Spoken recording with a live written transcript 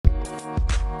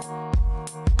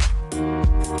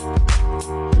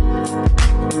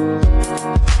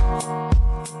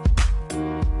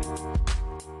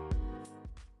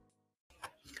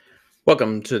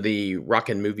welcome to the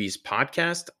Rockin' Movies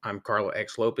podcast. I'm Carlo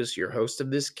X Lopez, your host of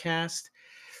this cast.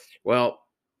 Well,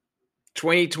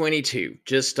 2022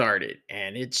 just started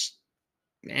and it's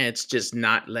just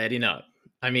not letting up.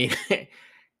 I mean,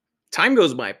 time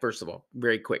goes by first of all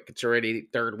very quick. It's already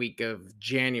third week of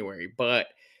January, but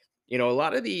a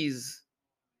lot of these,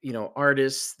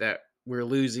 artists that we're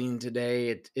losing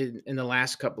today in the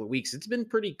last couple of weeks, it's been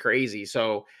pretty crazy.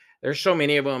 So there's so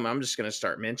many of them. I'm just going to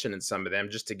start mentioning some of them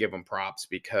just to give them props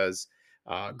because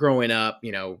growing up,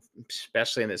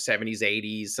 especially in the 70s,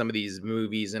 80s, some of these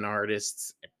movies and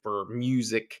artists for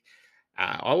music,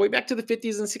 all the way back to the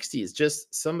 50s and 60s,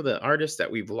 just some of the artists that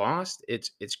we've lost,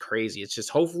 it's crazy. It's just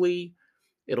hopefully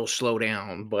it'll slow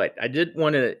down. But I did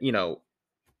want to,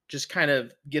 just kind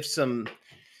of give some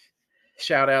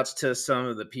shout outs to some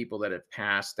of the people that have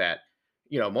passed that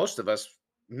most of us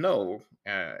know,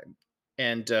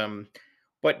 and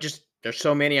but just there's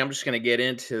so many. I'm just going to get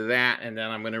into that, and then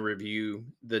I'm going to review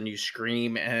the new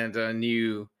Scream and a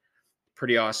new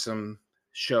pretty awesome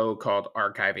show called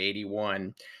Archive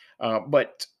 81.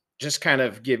 But just kind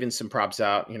of giving some props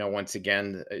out, once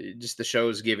again, just the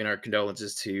show's giving our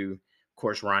condolences to, of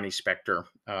course, Ronnie Spector.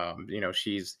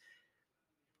 She's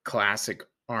classic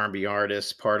R&B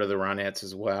artist, part of the Ronettes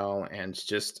as well, and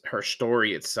just her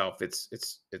story itself.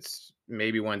 It's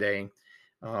maybe one day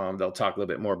they'll talk a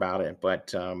little bit more about it,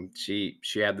 but she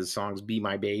had the songs "Be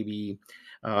My Baby,"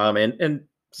 and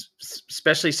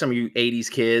especially some of you '80s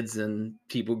kids and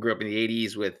people who grew up in the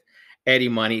 '80s with Eddie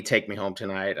Money, "Take Me Home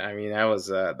Tonight." I mean, that was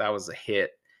a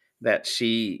hit that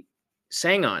she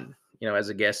sang on, as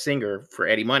a guest singer for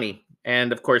Eddie Money,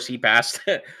 and of course he passed,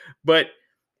 but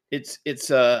it's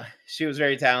she was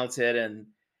very talented,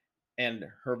 and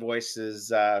her voice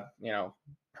is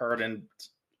heard in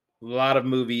a lot of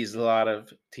movies, a lot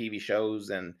of TV shows,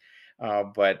 and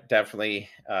but definitely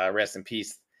rest in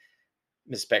peace,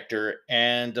 Miss Spector.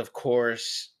 And of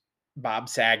course Bob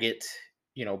Saget.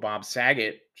 Bob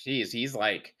Saget, geez, he's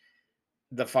like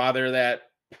the father that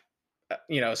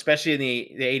especially in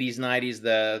the 80s, 90s,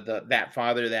 the that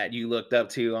father that you looked up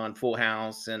to on Full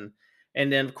House, and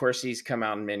then of course he's come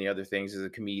out in many other things as a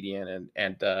comedian,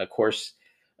 and of course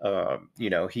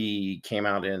he came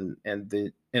out in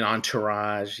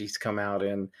Entourage, he's come out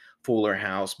in Fuller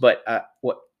House. But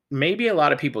what maybe a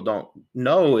lot of people don't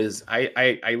know is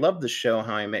I love the show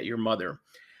How I Met Your Mother.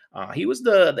 He was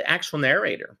the actual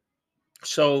narrator,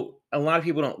 so a lot of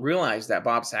people don't realize that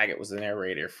Bob Saget was the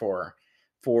narrator for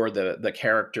the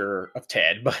character of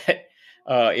Ted, but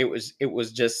it was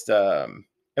just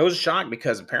it was a shock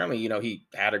because apparently he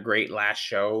had a great last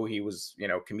show. He was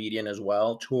comedian as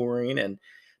well, touring, and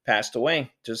passed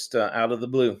away just out of the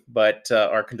blue. But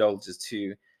our condolences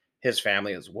to his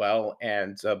family as well,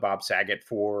 and Bob Saget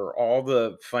for all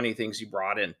the funny things he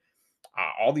brought in,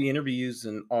 all the interviews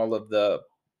and all of the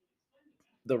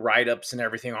write-ups and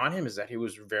everything on him is that he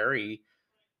was very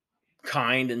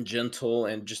kind and gentle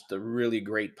and just a really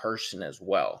great person as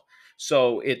well.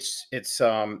 So it's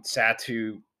sad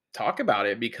to talk about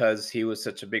it because he was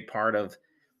such a big part of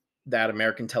that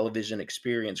American television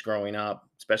experience growing up,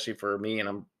 especially for me, and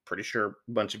I'm pretty sure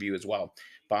a bunch of you as well.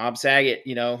 Bob Saget,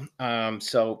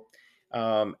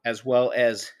 as well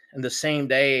as in the same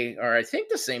day, or I think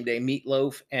the same day,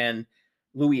 Meatloaf and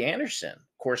Louis Anderson.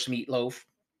 Of course, Meatloaf,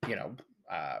 you know,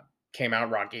 uh, came out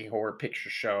Rocky Horror Picture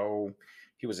Show.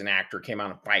 He was an actor, came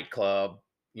out in Fight Club,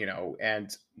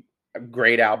 and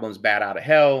great albums, Bad Out of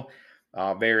Hell,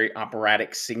 very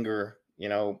operatic singer,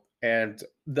 and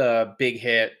the big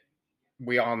hit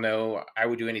we all know, I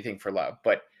Would Do Anything for Love.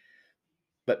 But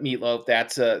Meatloaf,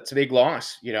 it's a big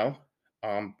loss.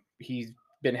 He's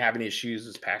been having issues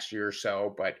this past year or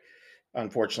so, but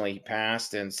unfortunately he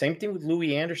passed. And same thing with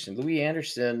Louis Anderson. Louis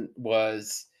Anderson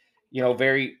was,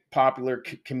 very popular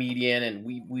comedian,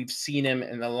 and we've seen him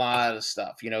in a lot of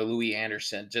stuff. Louis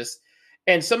Anderson, just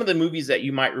and some of the movies that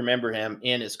you might remember him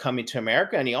in is Coming to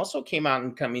America, and he also came out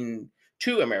in Coming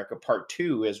to America Part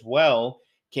Two as well.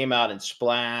 Came out in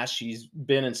Splash. He's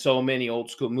been in so many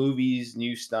old school movies,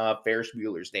 new stuff, Ferris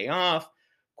Bueller's Day Off,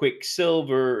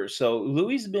 Quicksilver. So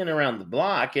Louis been around the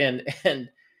block, and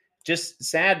just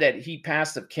sad that he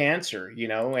passed of cancer,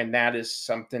 and that is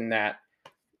something that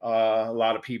a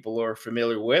lot of people are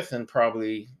familiar with, and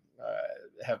probably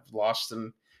have lost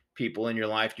some people in your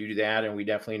life due to that, and we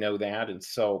definitely know that. And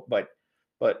so, but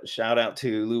shout out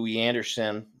to Louis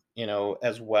Anderson,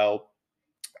 as well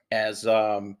as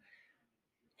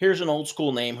here's an old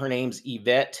school name. Her name's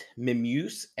Yvette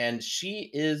Mimuse, and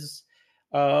she is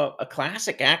a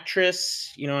classic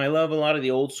actress. I love a lot of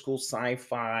the old school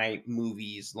sci-fi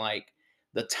movies, like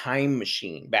The Time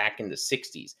Machine back in the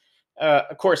 '60s.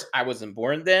 Of course, I wasn't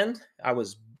born then. I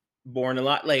was born a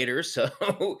lot later, so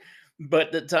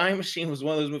but the Time Machine was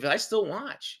one of those movies I still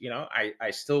watch.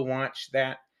 I still watch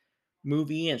that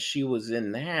movie, and she was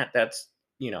in that. That's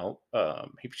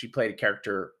she played a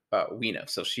character, Weena,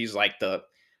 so she's like the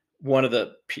one of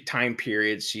the time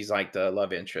periods. She's like the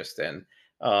love interest, and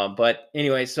but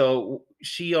anyway, so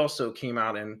she also came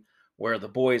out in Where the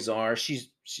Boys Are. She's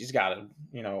got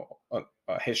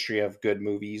a history of good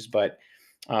movies, but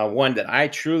one that I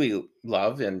truly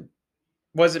love and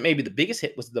wasn't maybe the biggest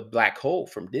hit was The Black Hole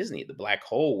from Disney. The Black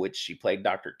Hole, which she played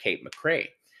Dr. Kate McRae.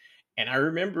 And I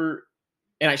remember,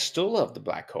 and I still love The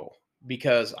Black Hole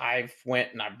because I've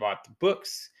went and I bought the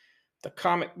books, the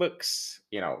comic books,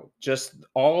 just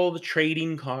all the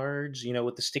trading cards,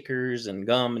 with the stickers and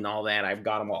gum and all that. I've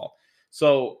got them all.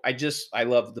 So I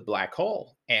love The Black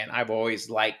Hole, and I've always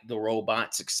liked the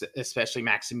robots, especially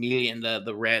Maximilian,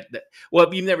 the red. Well,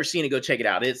 if you've never seen it, go check it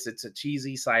out. It's a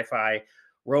cheesy sci-fi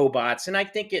robots, and I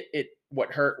think it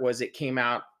what hurt was it came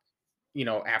out,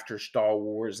 after Star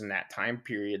Wars in that time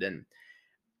period,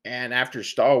 and after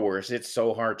Star Wars, it's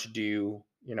so hard to do,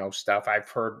 stuff. I've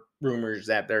heard rumors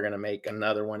that they're going to make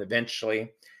another one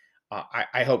eventually.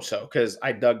 I hope so, because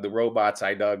I dug the robots.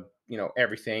 I dug,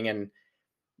 everything. And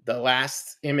the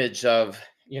last image of,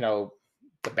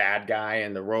 the bad guy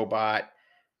and the robot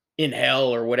in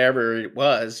hell or whatever it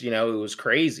was, it was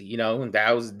crazy, and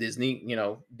that was Disney,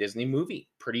 Disney movie,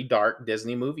 pretty dark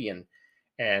Disney movie.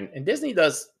 And Disney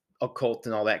does occult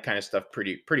and all that kind of stuff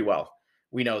pretty well.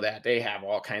 We know that they have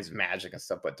all kinds of magic and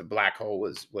stuff, but the Black Hole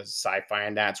was sci-fi,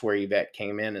 and that's where Yvette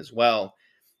came in as well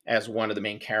as one of the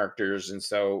main characters. And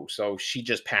so she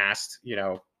just passed,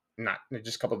 not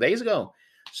just a couple of days ago.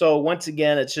 So once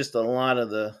again, it's just a lot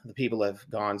of the people have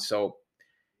gone. So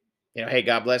hey,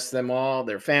 God bless them all,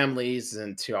 their families,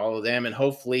 and to all of them. And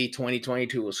hopefully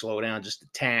 2022 will slow down just a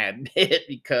tad bit,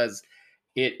 because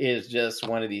it is just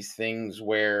one of these things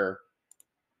where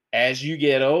as you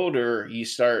get older, you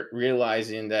start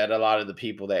realizing that a lot of the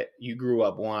people that you grew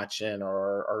up watching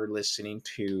or are listening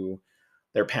to,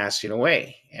 they're passing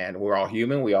away. And we're all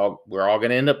human. We're all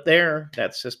going to end up there.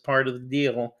 That's just part of the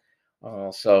deal.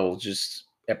 So just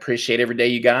appreciate every day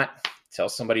you got. Tell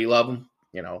somebody you love them.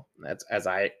 That's, as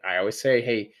I always say,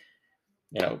 hey,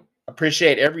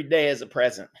 appreciate every day as a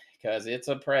present, because it's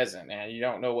a present and you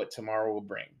don't know what tomorrow will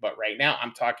bring. But right now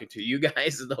I'm talking to you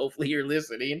guys and hopefully you're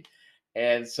listening.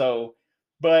 And so,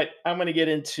 but I'm going to get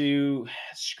into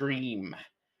Scream,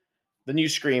 the new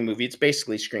Scream movie. It's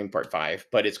basically Scream Part 5,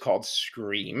 but it's called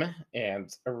Scream.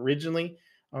 And originally,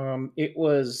 it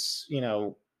was,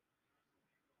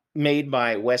 made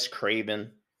by Wes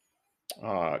Craven,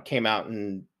 came out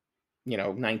in,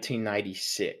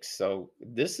 1996. So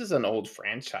this is an old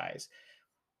franchise.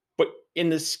 But in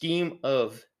the scheme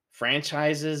of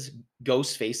franchises,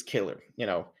 Ghostface Killer,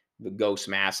 the ghost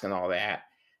mask and all that,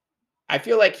 I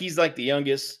feel like he's like the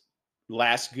youngest,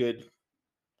 last good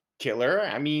killer.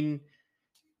 I mean,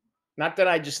 not that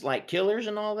I just like killers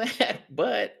and all that,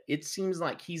 but it seems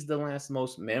like he's the last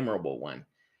most memorable one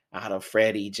out of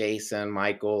Freddy, Jason,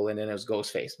 Michael, and then it was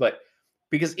Ghostface. But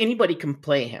because anybody can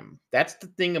play him, that's the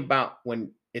thing about when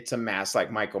it's a mask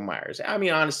like Michael Myers. I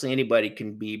mean, honestly, anybody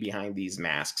can be behind these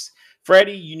masks.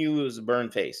 Freddy, you knew it was a burn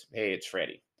face. Hey, it's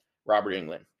Freddy, Robert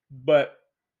Englund. But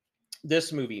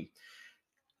this movie,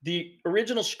 the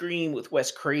original Scream with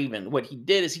Wes Craven, what he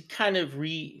did is he kind of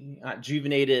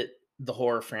rejuvenated the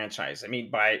horror franchise. I mean,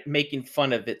 by making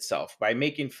fun of itself, by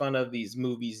making fun of these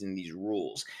movies and these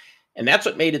rules. And that's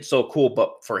what made it so cool.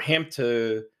 But for him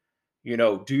to,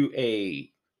 do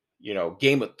a,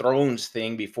 Game of Thrones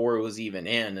thing before it was even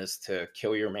in, is to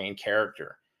kill your main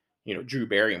character, Drew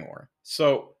Barrymore.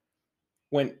 So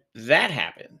when that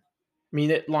happened, I mean,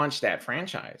 it launched that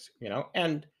franchise,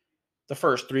 and the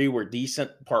first three were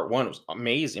decent. Part one was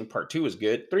amazing. Part two was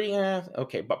good. Three,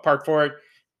 okay. But part four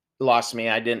lost me.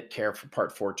 I didn't care for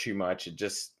part four too much. It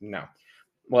just, no.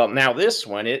 Well, now this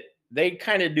one, they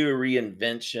kind of do a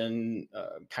reinvention,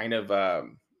 kind of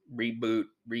reboot,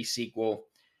 resequel.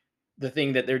 The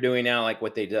thing that they're doing now, like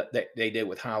what they did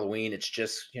with Halloween, it's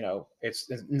just,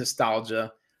 it's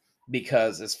nostalgia,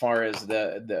 because as far as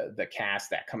the cast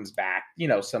that comes back,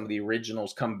 some of the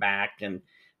originals come back, and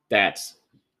that's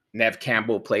Nev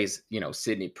Campbell plays,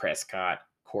 Sidney Prescott.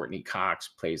 Courtney Cox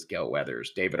plays Gail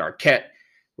Weathers. David Arquette,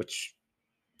 which,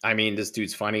 I mean, this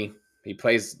dude's funny. He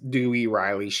plays Dewey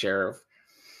Riley, sheriff.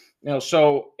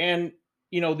 So, and,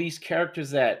 these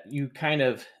characters that you kind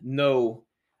of know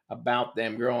about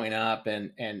them growing up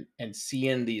and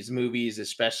seeing these movies,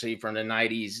 especially from the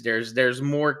 90s, there's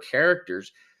more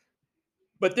characters.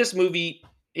 But this movie,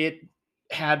 it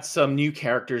had some new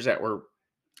characters that were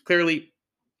clearly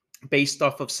based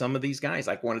off of some of these guys.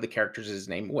 Like one of the characters is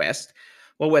named West.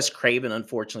 Well, Wes Craven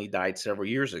unfortunately died several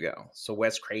years ago. So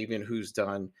Wes Craven, who's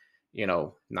done,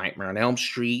 Nightmare on Elm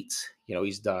Street,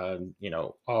 he's done,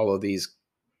 all of these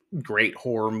great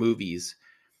horror movies.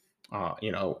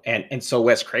 And so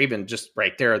Wes Craven, just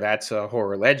right there, that's a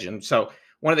horror legend. So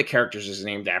one of the characters is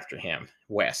named after him,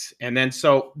 Wes. And then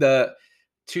so the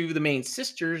two of the main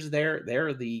sisters,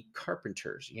 they're the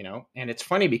Carpenters, and it's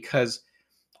funny because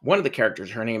one of the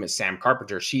characters, her name is Sam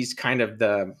Carpenter. She's kind of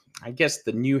the, I guess,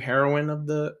 the new heroine of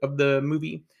the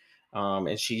movie.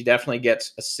 And she definitely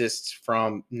gets assists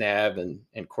from Nev and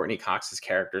Courtney Cox's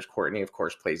characters. Courtney, of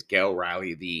course, plays Gail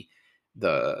Riley, the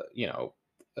uh,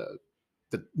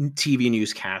 the TV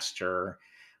newscaster.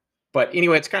 But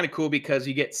anyway, it's kind of cool because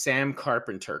you get Sam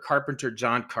Carpenter,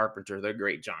 John Carpenter, the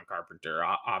great John Carpenter,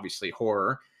 obviously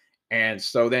horror. And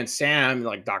so then Sam,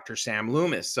 like Dr. Sam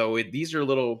Loomis. So these are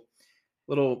little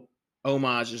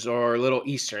homages or little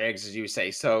Easter eggs, as you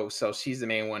say. So she's the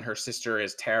main one. Her sister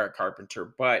is Tara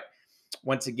Carpenter. But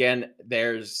once again,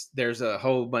 there's a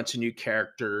whole bunch of new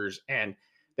characters, and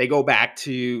they go back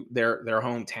to their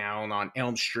hometown on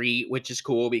Elm Street, which is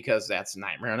cool because that's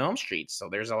Nightmare on Elm Street. So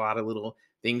there's a lot of little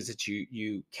things that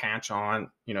you catch on,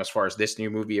 as far as this new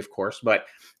movie, of course. But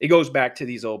it goes back to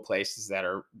these old places that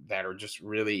are just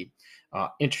really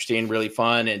interesting, really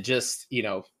fun, and just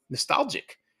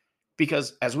nostalgic.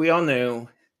 Because as we all know,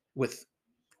 with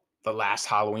the last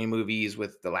Halloween movies,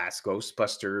 with the last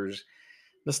Ghostbusters,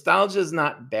 nostalgia is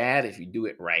not bad if you do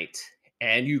it right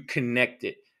and you connect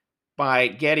it by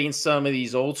getting some of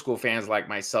these old school fans like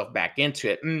myself back into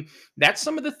it. And that's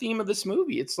some of the theme of this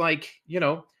movie. It's like,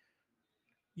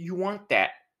 you want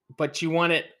that, but you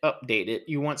want it updated.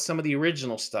 You want some of the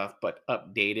original stuff, but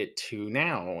update it to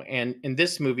now. And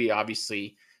this movie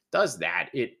obviously does that.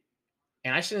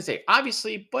 And I shouldn't say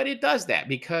obviously, but it does that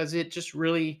because it just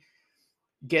really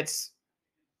gets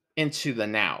into the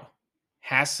now,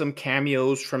 has some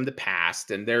cameos from the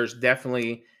past, and there's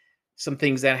definitely some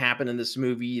things that happen in this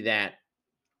movie that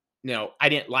I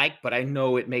didn't like, but I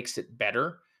know it makes it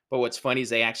better. But what's funny is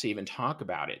they actually even talk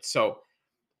about it. So,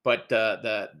 but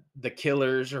the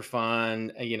killers are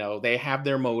fun. They have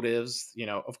their motives.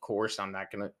 Of course, I'm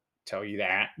not gonna tell you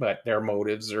that, but their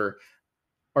motives are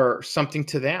something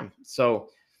to them. So,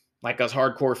 like us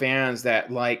hardcore fans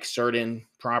that like certain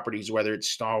properties, whether it's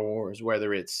Star Wars,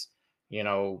 whether it's, you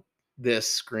know, this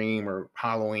Scream or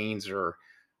Halloween's or,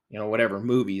 whatever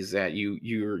movies that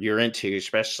you're into,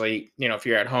 especially, if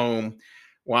you're at home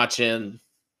watching,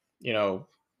 you know,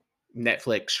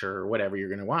 Netflix or whatever you're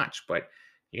gonna watch. But,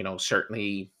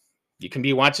 certainly you can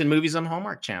be watching movies on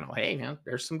Hallmark Channel. Hey man,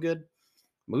 there's some good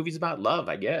movies about love,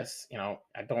 I guess. I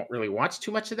don't really watch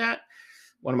too much of that.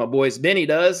 One of my boys, Benny,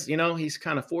 does. He's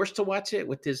kind of forced to watch it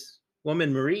with his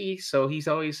woman Marie, so he's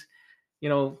always,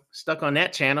 stuck on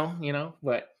that channel.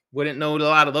 But wouldn't know a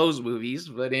lot of those movies.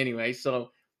 But anyway,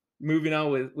 so moving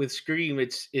on with Scream,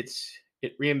 it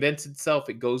reinvents itself.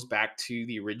 It goes back to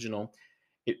the original.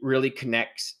 It really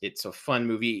connects. It's a fun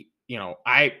movie.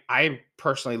 I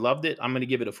personally loved it. I'm going to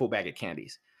give it a full bag of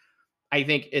candies. I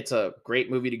think it's a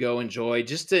great movie to go enjoy,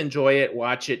 just to enjoy it,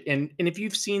 watch it. And if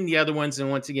you've seen the other ones, and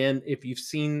once again, if you've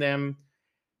seen them,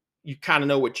 you kind of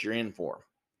know what you're in for.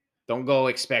 Don't go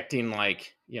expecting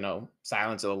like,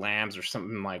 Silence of the Lambs or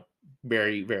something like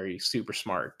very, very super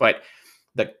smart. But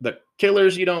the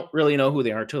killers, you don't really know who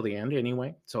they are till the end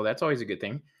anyway. So that's always a good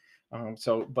thing.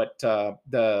 But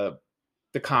the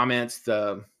comments,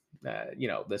 the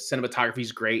cinematography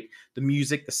is great. The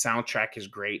music, the soundtrack is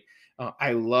great.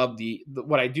 I love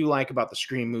what I do like about the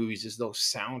Scream movies is those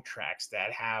soundtracks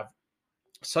that have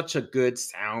such a good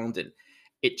sound, and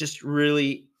it just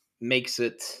really makes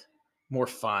it more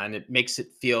fun. It makes it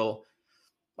feel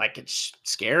like it's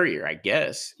scarier, I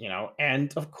guess.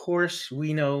 And of course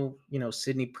we know,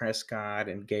 Sidney Prescott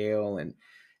and Gail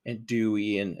and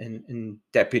Dewey and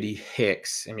Deputy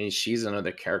Hicks. I mean, she's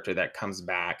another character that comes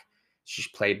back. She's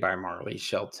played by Marley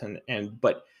Shelton.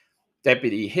 But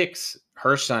Deputy Hicks,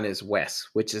 her son is Wes,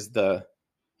 which is the,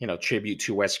 tribute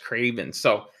to Wes Craven.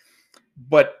 So,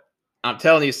 but I'm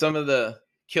telling you, some of the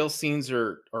kill scenes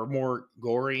are more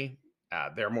gory.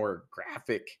 They're more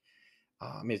graphic.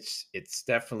 It's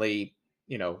definitely,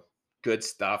 good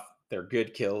stuff. They're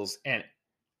good kills. And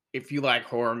if you like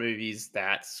horror movies,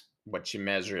 that's what you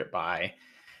measure it by.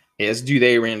 Is, do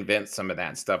they reinvent some of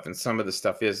that stuff? And some of the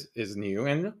stuff is new,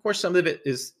 and of course some of it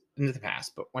is in the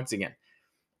past. But once again,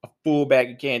 a full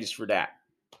bag of candies for that.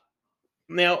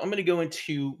 Now I'm going to go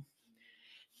into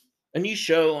a new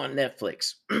show on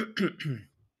Netflix.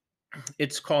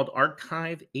 It's called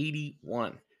Archive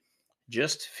 81.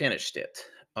 Just finished it.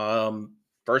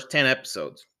 First 10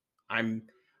 episodes. I'm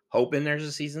hoping there's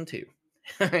a season 2.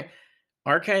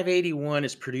 Archive 81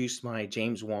 is produced by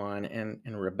James Wan and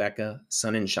Rebecca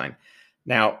Sonnenschein.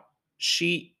 Now,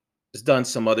 she has done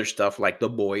some other stuff like The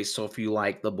Boys. So if you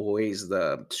like The Boys,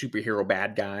 the superhero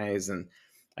bad guys, and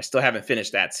I still haven't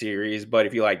finished that series, but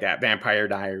if you like that, Vampire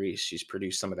Diaries, she's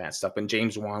produced some of that stuff. And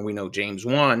James Wan, we know James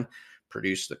Wan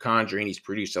produced The Conjuring. He's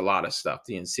produced a lot of stuff,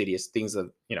 The Insidious, things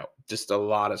of, just a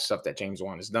lot of stuff that James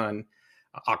Wan has done.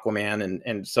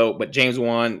 Aquaman, but James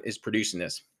Wan is producing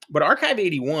this. But Archive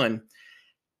 81,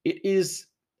 it is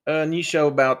a new show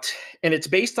about, and it's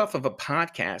based off of a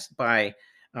podcast by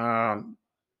um,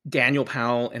 Daniel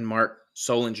Powell and Mark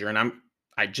Solinger, and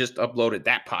I just uploaded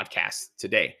that podcast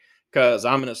today because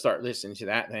I'm going to start listening to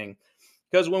that thing.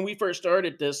 Because when we first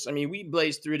started this, I mean, we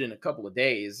blazed through it in a couple of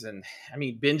days, and I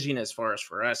mean, binging as far as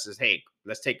for us is, hey,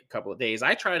 let's take a couple of days.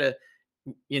 I try to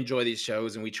enjoy these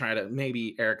shows, and we try to,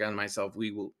 maybe Erica and myself,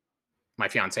 my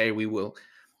fiance, we will,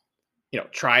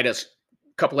 try to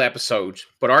couple episodes,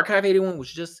 but Archive 81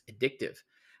 was just addictive,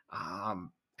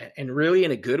 and really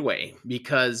in a good way,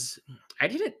 because I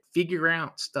didn't figure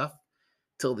out stuff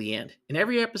till the end. And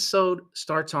every episode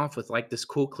starts off with like this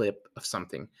cool clip of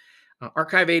something.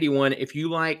 Archive 81, if you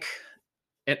like,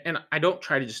 and I don't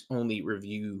try to just only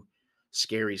review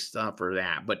scary stuff or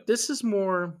that, but this is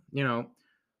more,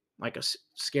 like a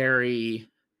scary,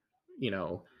 you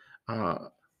know, uh,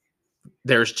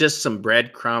 there's just some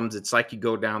breadcrumbs. It's like you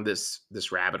go down this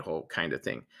rabbit hole kind of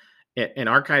thing. And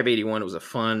Archive 81 was a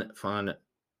fun,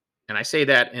 and I say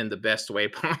that in the best way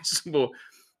possible,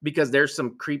 because there's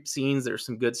some creep scenes, there's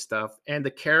some good stuff, and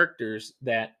the characters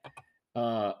that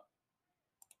uh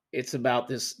it's about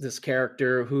this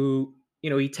character who,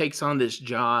 he takes on this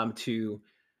job to,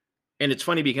 and it's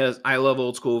funny because I love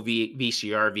old school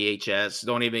VCR, VHS.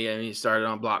 Don't even get me started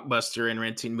on Blockbuster and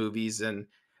renting movies and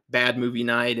Bad Movie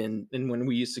Night, and when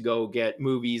we used to go get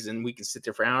movies and we can sit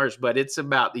there for hours. But it's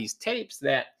about these tapes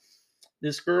that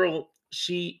this girl,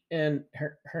 she, and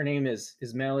her name is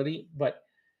Melody, but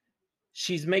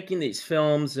she's making these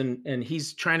films, and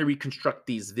he's trying to reconstruct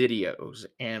these videos,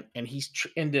 and he's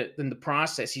in the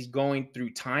process, he's going through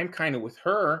time kind of with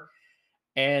her.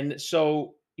 And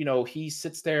so, he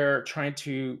sits there trying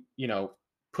to,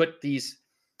 put these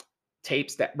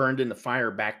tapes that burned in the fire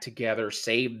back together,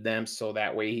 save them so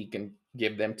that way he can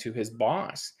give them to his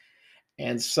boss.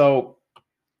 And so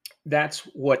that's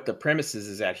what the premise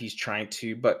is that he's trying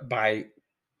to, but by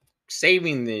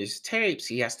saving these tapes,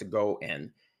 he has to go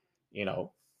and, you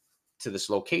know, to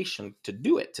this location to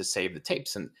do it, to save the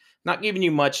tapes. And not giving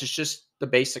you much, it's just the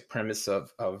basic premise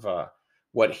of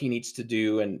what he needs to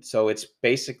do. And so it's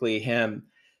basically him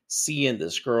seeing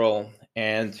this girl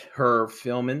and her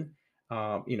filming,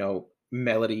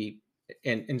 Melody,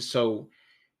 and so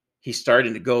he's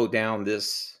starting to go down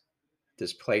this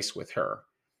place with her.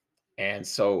 And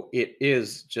so it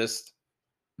is just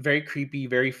very creepy,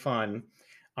 very fun.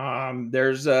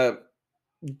 There's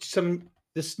some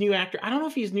this new actor. I don't know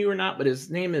if he's new or not, but his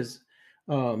name is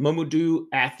Momodu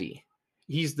Athi.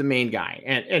 He's the main guy,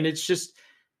 and it's just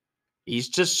he's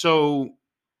just so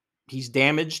he's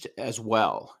damaged as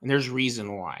well, and there's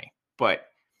reason why. But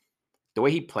the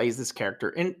way he plays this character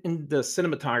in the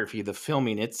cinematography, the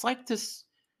filming, it's like this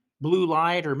blue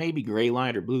light or maybe gray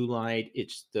light or blue light.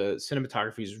 It's the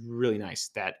cinematography is really nice.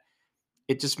 That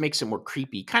it just makes it more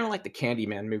creepy, kind of like the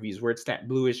Candyman movies, where it's that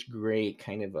bluish gray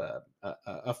kind of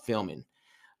a filming.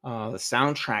 The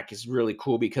soundtrack is really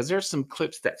cool because there's some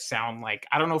clips that sound like,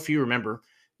 I don't know if you remember,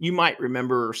 you might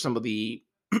remember some of the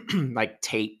like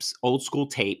tapes, old school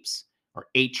tapes or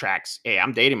 8 tracks. Hey,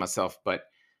 I'm dating myself, but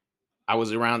I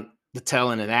was around the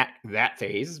tail end of that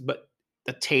phase. But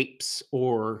the tapes,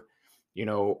 or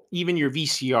even your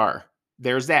VCR,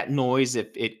 there's that noise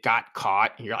if it got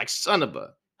caught, and you're like, son of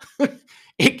a,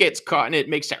 it gets caught and it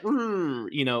makes that,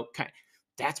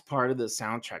 that's part of the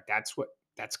soundtrack.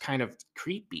 That's kind of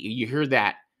creepy. You hear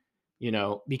that,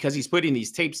 because he's putting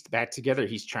these tapes back together.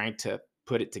 He's trying to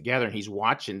put it together, and he's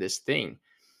watching this thing.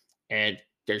 And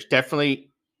there's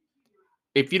definitely,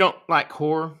 if you don't like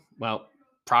horror, well,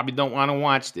 probably don't want to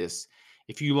watch this.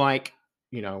 If you like,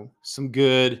 some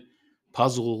good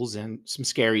puzzles and some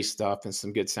scary stuff and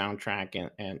some good soundtrack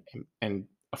and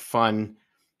a fun,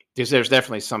 there's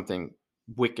definitely something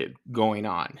wicked going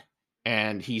on,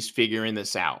 and he's figuring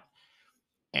this out.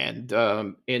 And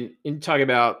in talking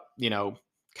about,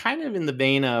 kind of in the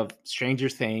vein of Stranger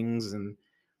Things, and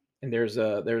there's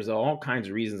all kinds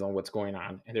of reasons on what's going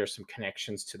on, and there's some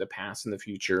connections to the past and the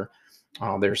future.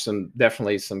 There's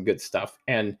definitely some good stuff,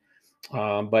 and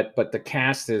but the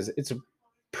cast it's a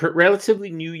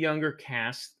relatively new, younger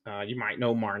cast. You might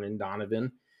know Martin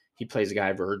Donovan. He plays the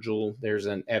guy Virgil. There's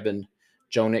an Evan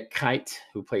Jonik Kite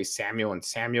who plays Samuel, and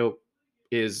Samuel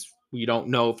is, you don't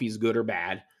know if he's good or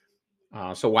bad.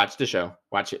 So watch the show.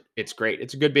 Watch it. It's great.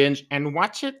 It's a good binge, and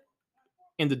watch it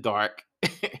in the dark.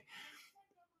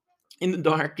 In the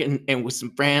dark, and with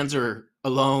some friends, or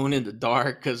alone in the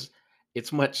dark, because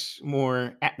it's much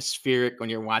more atmospheric when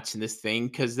you're watching this thing,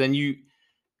 because then you,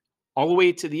 all the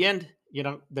way to the end,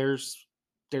 there's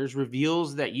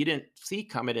reveals that you didn't see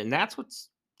coming, and that's what's,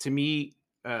 to me,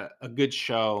 a good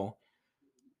show,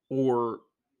 or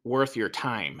worth your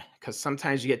time, because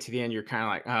sometimes you get to the end, you're kind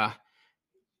of like,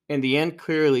 in the end,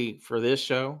 clearly for this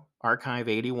show, Archive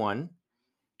 81,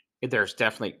 there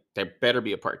better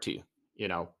be a part two,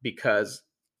 because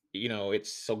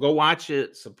it's, so go watch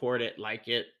it, support it, like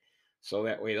it, so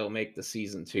that way they'll make the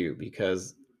season two,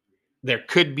 because there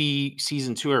could be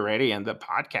season two already in the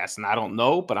podcast, and I don't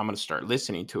know, but I'm going to start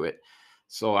listening to it.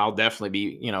 So I'll definitely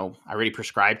be, I already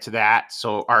prescribed to that.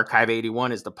 So Archive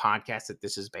 81 is the podcast that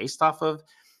this is based off of.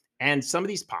 And some of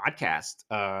these podcasts,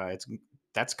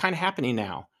 that's kind of happening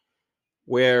now,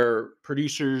 where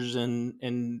producers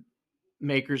and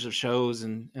makers of shows,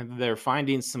 and they're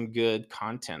finding some good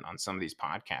content on some of these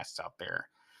podcasts out there.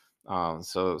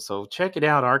 So check it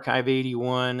out. Archive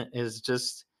 81 is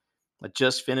just, I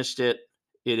just finished it.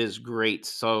 It is great.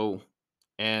 So,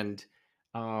 and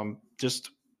just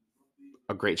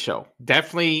a great show.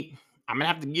 Definitely, I'm gonna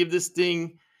have to give this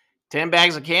thing 10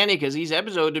 bags of candy, because each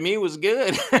episode to me was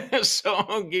good. So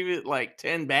I'll give it like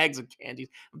 10 bags of candies.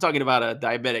 I'm talking about a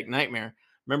diabetic nightmare.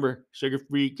 Remember,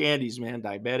 sugar-free candies, man.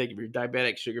 Diabetic. If you're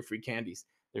diabetic, sugar-free candies.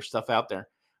 There's stuff out there.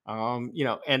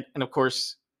 And of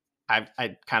course,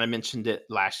 I kind of mentioned it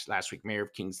last week, Mayor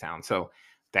of Kingstown. So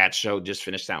that show, just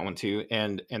finished that one too,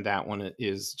 and that one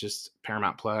is just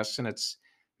Paramount Plus, and it's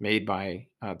made by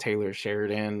Taylor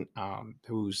Sheridan,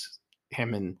 who's,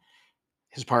 him and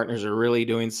his partners are really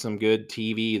doing some good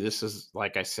TV. This is,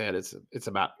 like I said, it's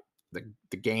about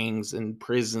the gangs in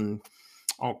prison,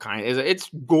 all kind. It's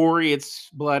gory, it's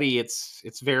bloody,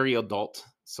 it's very adult.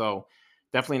 So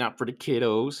definitely not for the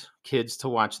kids to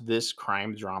watch this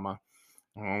crime drama.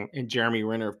 And Jeremy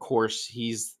Renner, of course,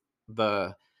 he's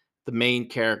the main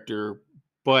character,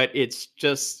 but it's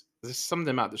just, there's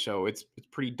something about the show. It's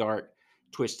pretty dark,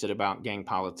 twisted about gang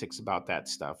politics, about that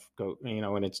stuff.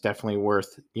 And it's definitely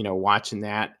worth watching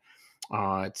that.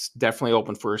 It's definitely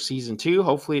open for a season two.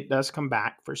 Hopefully, it does come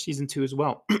back for season two as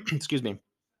well. Excuse me.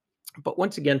 But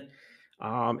once again,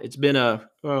 it's been a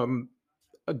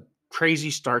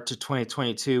crazy start to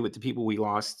 2022 with the people we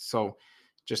lost. So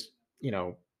just,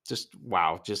 just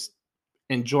wow, just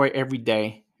enjoy every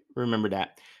day. Remember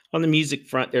that. On the music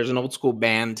front, there's an old school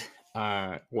band,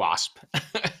 Wasp.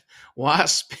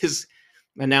 Wasp has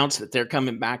announced that they're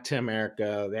coming back to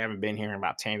America. They haven't been here in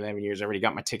about 10, 11 years. I already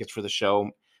got my tickets for the show.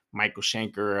 Michael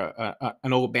Schenker,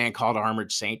 an old band called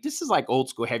Armored Saint. This is like old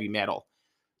school heavy metal.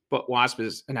 But Wasp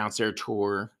has announced their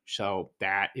tour. So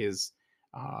that is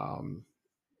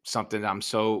something I'm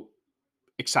so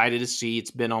excited to see.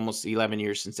 It's been almost 11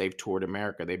 years since they've toured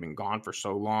America. They've been gone for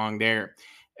so long.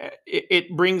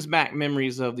 It brings back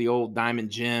memories of the old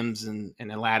Diamond Gyms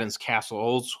and Aladdin's Castle,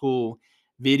 old school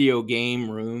video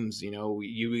game rooms.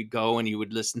 You would go and you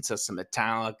would listen to some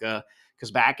Metallica,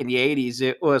 because back in the 80s,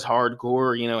 it was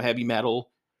hardcore, heavy metal,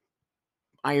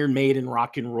 Iron Maiden,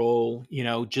 rock and roll,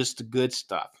 just the good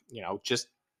stuff, just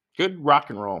good rock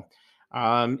and roll.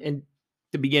 And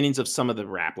the beginnings of some of the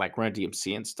rap, like Run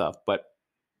DMC and stuff. But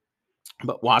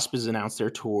Wasp has announced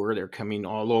their tour. They're coming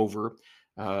all over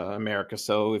America.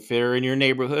 So if they're in your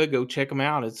neighborhood, go check them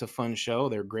out. It's a fun show.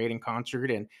 They're great in concert.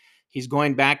 And he's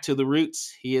going back to the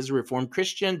roots. He is a Reformed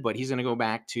Christian, but he's going to go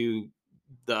back to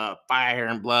the fire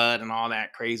and blood and all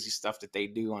that crazy stuff that they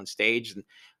do on stage. And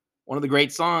one of the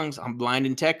great songs, I'm Blind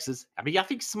in Texas. I mean, I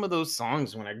think some of those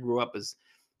songs when I grew up is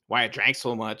why I drank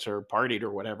so much or partied or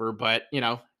whatever. But,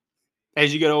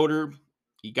 as you get older,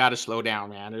 you got to slow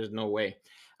down, man. There's no way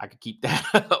I could keep that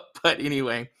up. But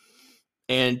anyway,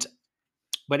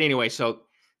 so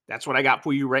that's what I got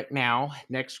for you right now.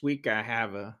 Next week, I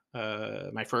have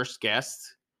my first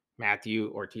guest,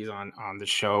 Matthew Ortiz, on the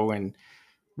show, and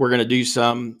we're gonna do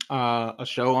a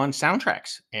show on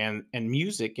soundtracks and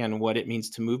music and what it means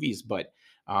to movies. But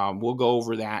we'll go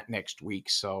over that next week.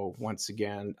 So once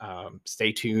again,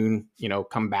 stay tuned.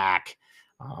 Come back.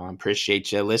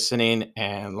 Appreciate you listening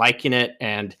and liking it.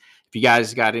 And if you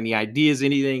guys got any ideas,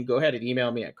 anything, go ahead and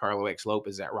email me at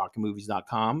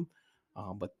carloxlopez@rockandmovies.com.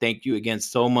 But thank you again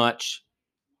so much.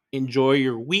 Enjoy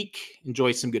your week.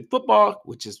 Enjoy some good football,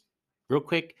 which is real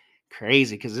quick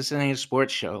crazy because this ain't a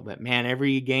sports show. But man,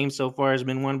 every game so far has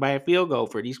been won by a field goal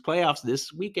for these playoffs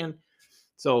this weekend.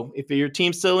 So if your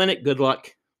team's still in it, good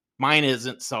luck. Mine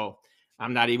isn't, so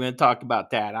I'm not even going to talk about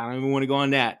that. I don't even want to go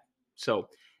on that. So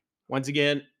once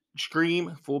again,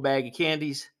 Scream, full bag of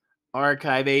candies,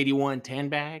 Archive 81, 10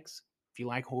 bags. If you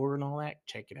like horror and all that,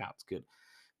 check it out. It's good.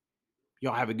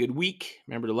 Y'all have a good week.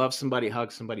 Remember to love somebody,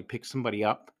 hug somebody, pick somebody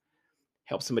up,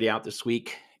 help somebody out this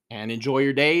week, and enjoy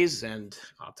your days. And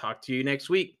I'll talk to you next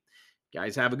week.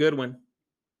 Guys, have a good one.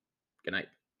 Good night.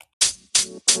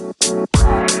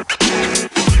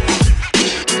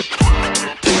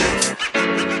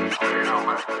 You know,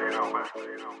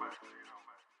 man.